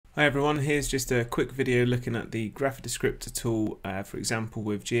Hi everyone, here's just a quick video looking at the Graphic Descriptor tool, for example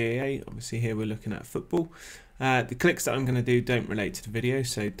with GAA. Obviously here we're looking at football. The clicks that I'm going to do don't relate to the video,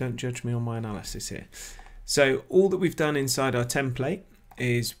 so don't judge me on my analysis here. So all that we've done inside our template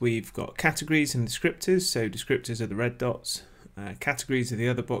is we've got categories and descriptors. So descriptors are the red dots, categories are the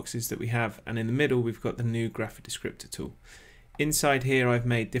other boxes that we have, and in the middle we've got the new Graphic Descriptor tool. Inside here I've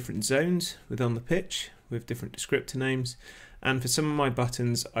made different zones within the pitch with different descriptor names. And for some of my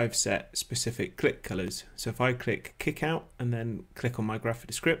buttons, I've set specific click colors. So if I click kick out and then click on my graphic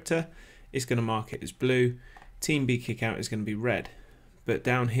descriptor, it's going to mark it as blue. Team B kick out is going to be red. But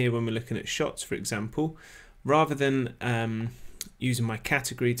down here, when we're looking at shots, for example, rather than using my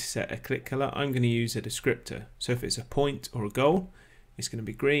category to set a click color, I'm going to use a descriptor. So if it's a point or a goal, it's going to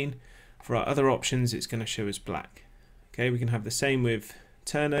be green. For our other options, it's going to show as black. Okay, we can have the same with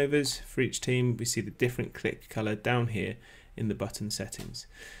turnovers. For each team, we see the different click color down here in the button settings.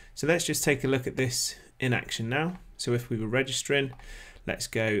 So let's just take a look at this in action now. So if we were registering, let's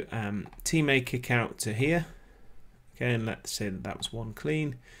go team A kick out to here. Okay, and let's say that was one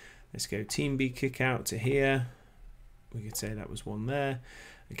clean. Let's go team B kick out to here. We could say that was one there.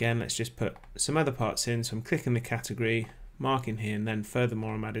 Again, let's just put some other parts in. So I'm clicking the category, marking here, and then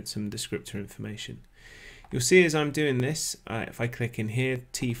furthermore I'm added some descriptor information. You'll see as I'm doing this, if I click in here,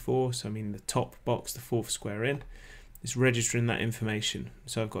 T4, so I mean the top box, the fourth square in, it's registering that information.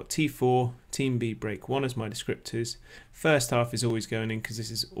 So I've got T4, Team B, Break 1 as my descriptors. First half is always going in because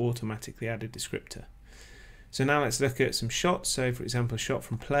this is automatically added descriptor. So now let's look at some shots. So for example, a shot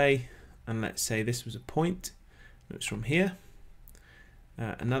from play, and let's say this was a point, and it's from here.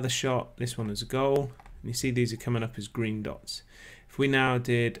 Another shot, this one is a goal, and you see these are coming up as green dots. If we now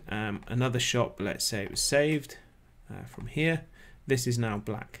did another shot, but let's say it was saved from here, this is now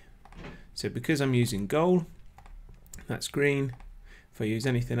black. So because I'm using goal, that's green. If I use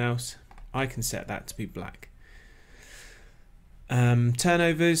anything else, I can set that to be black.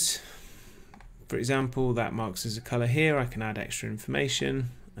 Turnovers, for example, that marks as a color here. I can add extra information.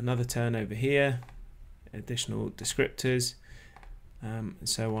 Another turnover here, additional descriptors, and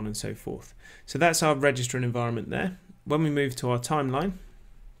so on and so forth. So that's our registering environment there. When we move to our timeline,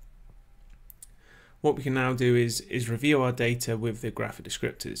 what we can now do is review our data with the graphic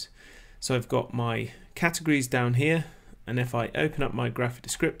descriptors. So I've got my categories down here, and if I open up my graphic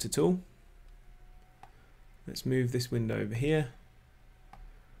descriptor tool, let's move this window over here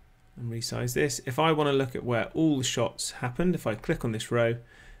and resize this. If I want to look at where all the shots happened, if I click on this row,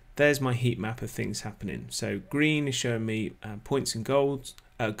 there's my heat map of things happening. So green is showing me points and goals,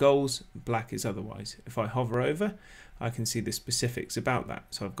 black is otherwise. If I hover over, I can see the specifics about that.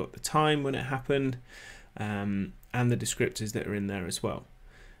 So I've got the time when it happened and the descriptors that are in there as well.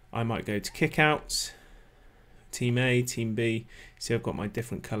 I might go to kickouts, Team A, Team B. See, I've got my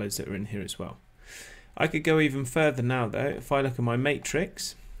different colors that are in here as well. I could go even further now though. If I look at my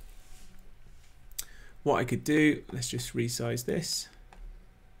matrix, what I could do, let's just resize this.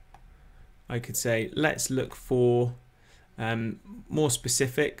 I could say, let's look for more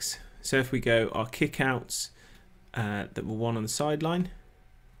specifics. So if we go our kickouts that were one on the sideline,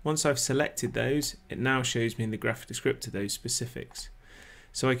 once I've selected those, it now shows me in the graphic descriptor those specifics.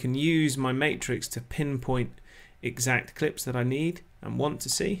 So I can use my matrix to pinpoint exact clips that I need and want to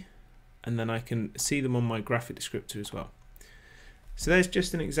see, and then I can see them on my graphic descriptor as well. So there's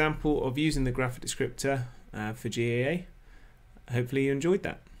just an example of using the graphic descriptor for GAA. Hopefully you enjoyed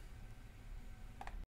that.